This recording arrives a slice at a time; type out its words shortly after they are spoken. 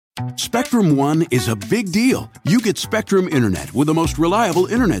Spectrum One is a big deal. You get Spectrum Internet with the most reliable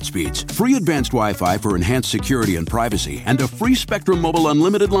internet speeds, free advanced Wi-Fi for enhanced security and privacy, and a free Spectrum Mobile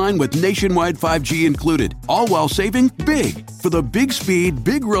Unlimited line with nationwide 5G included, all while saving big. For the big speed,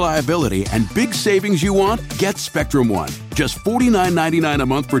 big reliability, and big savings you want, get Spectrum One. Just $49.99 a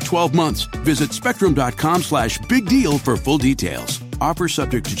month for 12 months. Visit spectrum.com/big deal for full details. Offer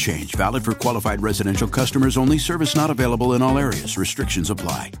subject to change. Valid for qualified residential customers only. Service not available in all areas. Restrictions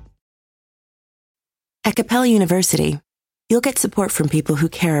apply. At Capella University, you'll get support from people who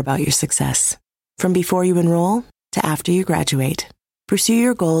care about your success. From before you enroll to after you graduate, pursue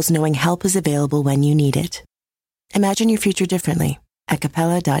your goals knowing help is available when you need it. Imagine your future differently at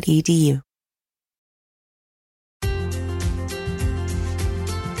capella.edu.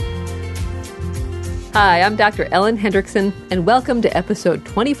 Hi, I'm Dr. Ellen Hendrickson, and welcome to episode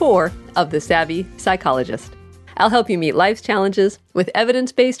 24 of The Savvy Psychologist. I'll help you meet life's challenges with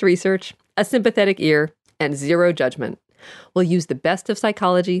evidence-based research, a sympathetic ear, and zero judgment. We'll use the best of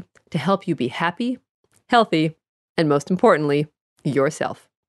psychology to help you be happy, healthy, and most importantly, yourself.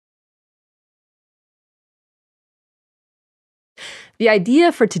 The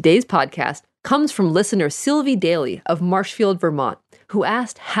idea for today's podcast comes from listener Sylvie Daly of Marshfield, Vermont, who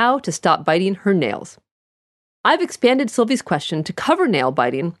asked how to stop biting her nails. I've expanded Sylvie's question to cover nail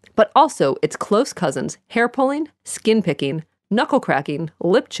biting, but also its close cousins, hair pulling, skin picking, knuckle cracking,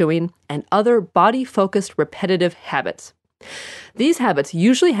 lip chewing, and other body-focused repetitive habits. These habits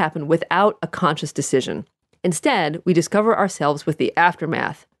usually happen without a conscious decision. Instead, we discover ourselves with the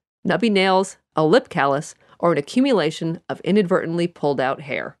aftermath: nubby nails, a lip callus, or an accumulation of inadvertently pulled out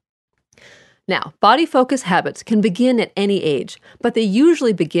hair. Now, body-focused habits can begin at any age, but they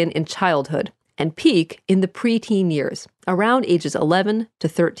usually begin in childhood and peak in the preteen years, around ages 11 to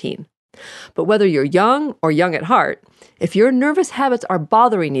 13. But whether you're young or young at heart, if your nervous habits are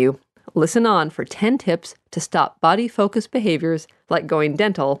bothering you, listen on for 10 tips to stop body-focused behaviors like going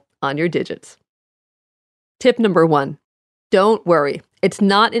dental on your digits. Tip number 1. Don't worry. It's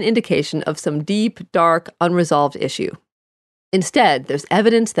not an indication of some deep, dark, unresolved issue. Instead, there's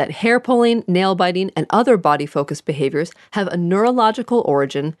evidence that hair pulling, nail biting, and other body-focused behaviors have a neurological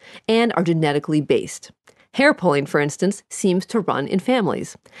origin and are genetically based. Hair pulling, for instance, seems to run in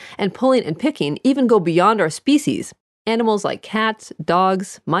families. And pulling and picking even go beyond our species. Animals like cats,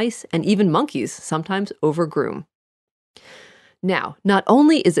 dogs, mice, and even monkeys sometimes overgroom. Now, not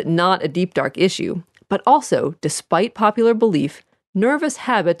only is it not a deep, dark issue, but also, despite popular belief, nervous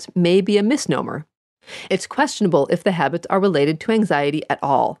habits may be a misnomer. It's questionable if the habits are related to anxiety at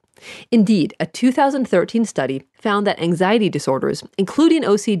all. Indeed, a 2013 study found that anxiety disorders, including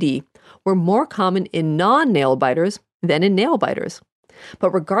OCD, were more common in non-nail biters than in nail biters.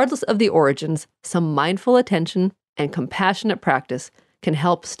 But regardless of the origins, some mindful attention and compassionate practice can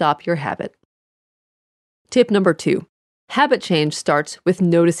help stop your habit. Tip number 2. Habit change starts with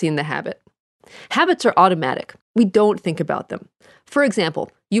noticing the habit. Habits are automatic. We don't think about them. For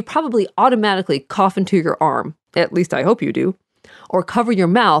example, you probably automatically cough into your arm, at least I hope you do, or cover your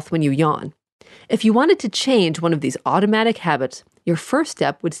mouth when you yawn. If you wanted to change one of these automatic habits, your first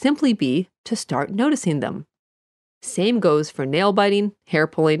step would simply be to start noticing them. Same goes for nail biting, hair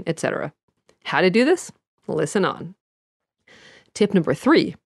pulling, etc. How to do this? Listen on. Tip number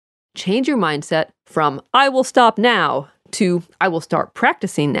 3. Change your mindset from "I will stop now" to "I will start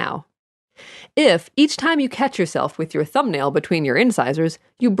practicing now." If each time you catch yourself with your thumbnail between your incisors,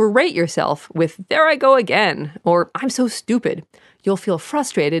 you berate yourself with "there I go again" or "I'm so stupid," you'll feel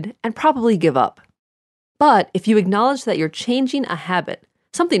frustrated and probably give up. But if you acknowledge that you're changing a habit,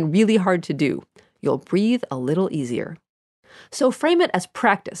 something really hard to do, you'll breathe a little easier. So frame it as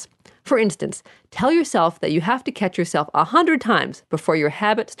practice. For instance, tell yourself that you have to catch yourself 100 times before your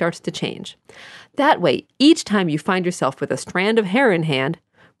habit starts to change. That way, each time you find yourself with a strand of hair in hand,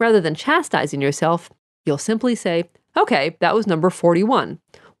 rather than chastising yourself, you'll simply say, "Okay, that was number 41,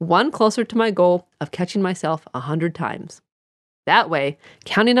 one closer to my goal of catching myself 100 times. That way,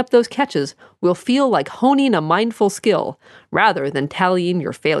 counting up those catches will feel like honing a mindful skill rather than tallying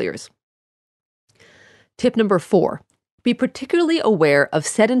your failures. Tip number 4, be particularly aware of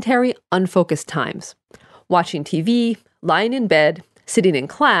sedentary, unfocused times. Watching TV, lying in bed, sitting in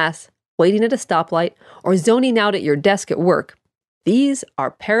class, waiting at a stoplight, or zoning out at your desk at work. These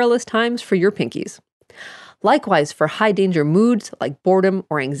are perilous times for your pinkies. Likewise for high-danger moods like boredom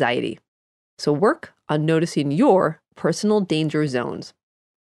or anxiety. So work on noticing your personal danger zones.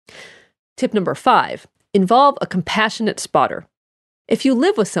 Tip number 5, involve a compassionate spotter. If you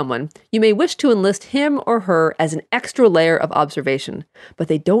live with someone, you may wish to enlist him or her as an extra layer of observation, but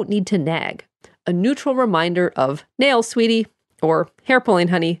they don't need to nag. A neutral reminder of "nails, sweetie," or "hair pulling,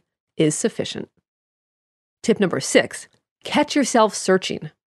 honey," is sufficient. Tip number 6, catch yourself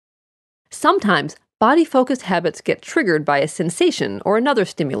searching. Sometimes body-focused habits get triggered by a sensation or another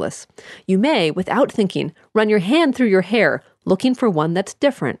stimulus. You may, without thinking, run your hand through your hair looking for one that's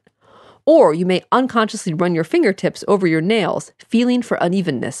different. Or you may unconsciously run your fingertips over your nails, feeling for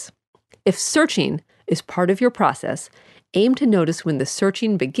unevenness. If searching is part of your process, aim to notice when the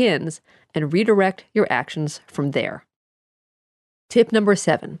searching begins and redirect your actions from there. Tip number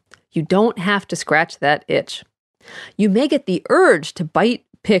 7, you don't have to scratch that itch. You may get the urge to bite,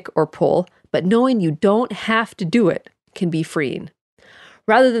 pick, or pull, but knowing you don't have to do it can be freeing.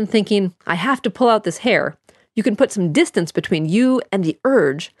 Rather than thinking, I have to pull out this hair, you can put some distance between you and the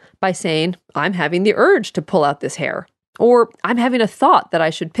urge by saying, I'm having the urge to pull out this hair, or I'm having a thought that I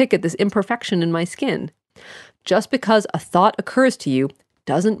should pick at this imperfection in my skin. Just because a thought occurs to you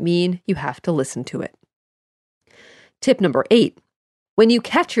doesn't mean you have to listen to it. Tip number 8, when you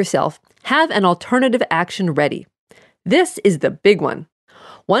catch yourself, have an alternative action ready. This is the big one.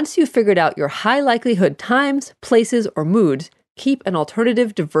 Once you've figured out your high likelihood times, places, or moods, keep an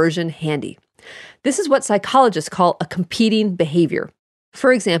alternative diversion handy. This is what psychologists call a competing behavior.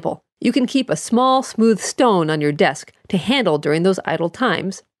 For example, you can keep a small, smooth stone on your desk to handle during those idle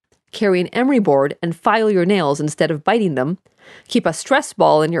times, carry an emery board and file your nails instead of biting them, keep a stress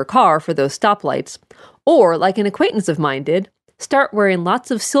ball in your car for those stoplights, or, like an acquaintance of mine did, start wearing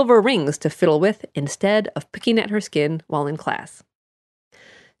lots of silver rings to fiddle with instead of picking at her skin while in class.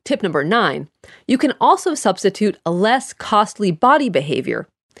 Tip number 9, you can also substitute a less costly body behavior.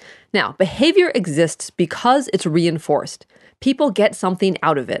 Now, behavior exists because it's reinforced. People get something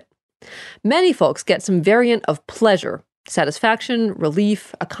out of it. Many folks get some variant of pleasure, satisfaction,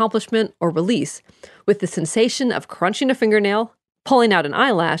 relief, accomplishment, or release with the sensation of crunching a fingernail, pulling out an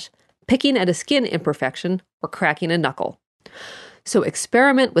eyelash, picking at a skin imperfection, or cracking a knuckle. So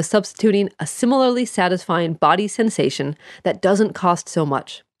experiment with substituting a similarly satisfying body sensation that doesn't cost so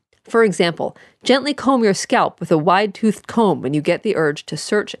much. For example, gently comb your scalp with a wide-toothed comb when you get the urge to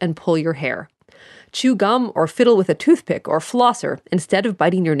search and pull your hair. Chew gum or fiddle with a toothpick or flosser instead of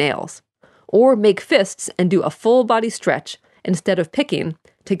biting your nails. Or make fists and do a full body stretch instead of picking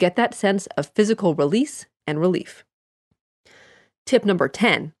to get that sense of physical release and relief. Tip number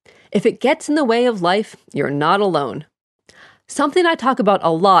 10, if it gets in the way of life, you're not alone. Something I talk about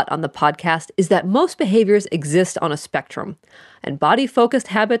a lot on the podcast is that most behaviors exist on a spectrum, and body-focused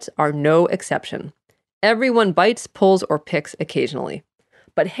habits are no exception. Everyone bites, pulls, or picks occasionally.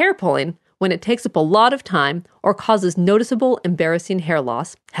 But hair pulling, when it takes up a lot of time or causes noticeable, embarrassing hair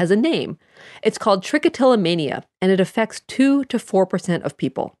loss, has a name. It's called trichotillomania, and it affects 2 to 4% of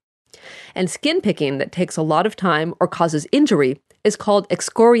people. And skin picking that takes a lot of time or causes injury is called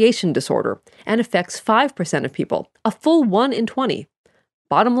excoriation disorder and affects 5% of people, a full 1 in 20.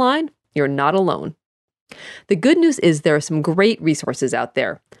 Bottom line, you're not alone. The good news is there are some great resources out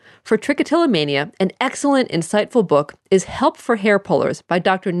there. For trichotillomania, an excellent, insightful book is Help for Hair Pullers by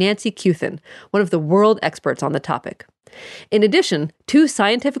Dr. Nancy Cuthin, one of the world experts on the topic. In addition, 2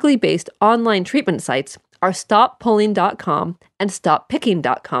 scientifically based online treatment sites are stoppulling.com and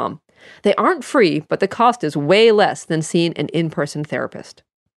stoppicking.com. They aren't free, but the cost is way less than seeing an in-person therapist.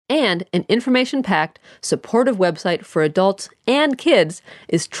 And an information-packed, supportive website for adults and kids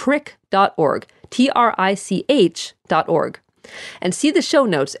is trick.org, TRICH.org. And see the show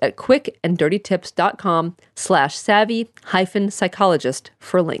notes at quickanddirtytips.com/savvy-psychologist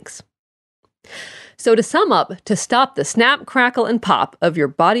for links. So to sum up, to stop the snap, crackle, and pop of your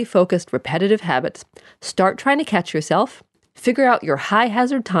body-focused repetitive habits, start trying to catch yourself, figure out your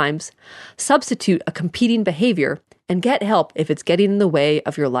high-hazard times, substitute a competing behavior, and get help if it's getting in the way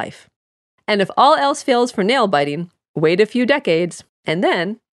of your life. And if all else fails for nail biting, wait a few decades, and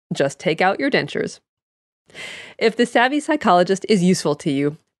then just take out your dentures. If The Savvy Psychologist is useful to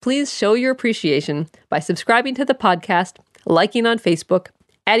you, please show your appreciation by subscribing to the podcast, liking on Facebook,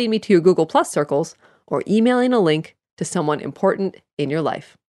 adding me to your Google Plus circles, or emailing a link to someone important in your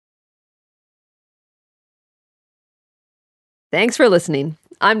life. Thanks for listening.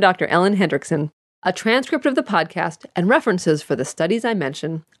 I'm Dr. Ellen Hendrickson. A transcript of the podcast and references for the studies I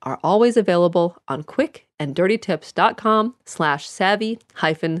mention are always available on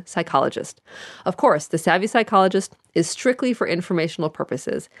quickanddirtytips.com/savvy-psychologist. Of course, The Savvy Psychologist is strictly for informational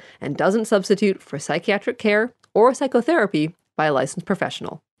purposes and doesn't substitute for psychiatric care or psychotherapy by a licensed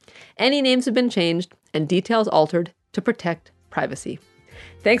professional. Any names have been changed and details altered to protect privacy.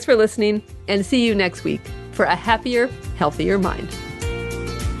 Thanks for listening, and see you next week for a happier, healthier mind.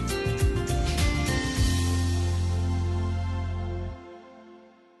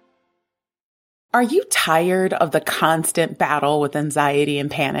 Are you tired of the constant battle with anxiety and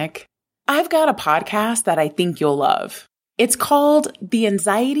panic? I've got a podcast that I think you'll love. It's called the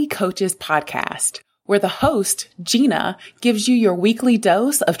Anxiety Coaches Podcast, where the host, Gina, gives you your weekly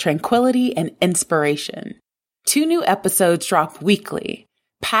dose of tranquility and inspiration. 2 new episodes drop weekly,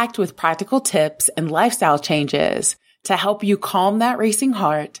 packed with practical tips and lifestyle changes to help you calm that racing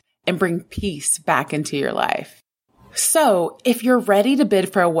heart and bring peace back into your life. So, if you're ready to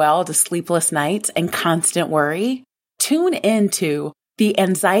bid farewell to sleepless nights and constant worry, tune into the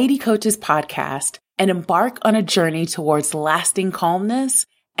Anxiety Coaches Podcast and embark on a journey towards lasting calmness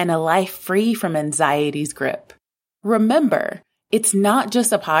and a life free from anxiety's grip. Remember, it's not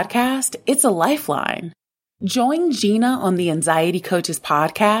just a podcast, it's a lifeline. Join Gina on the Anxiety Coaches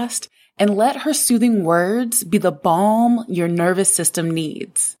Podcast and let her soothing words be the balm your nervous system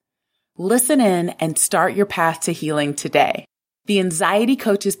needs. Listen in and start your path to healing today.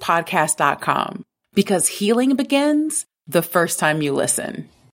 TheAnxietyCoachesPodcast.com, because healing begins the first time you listen.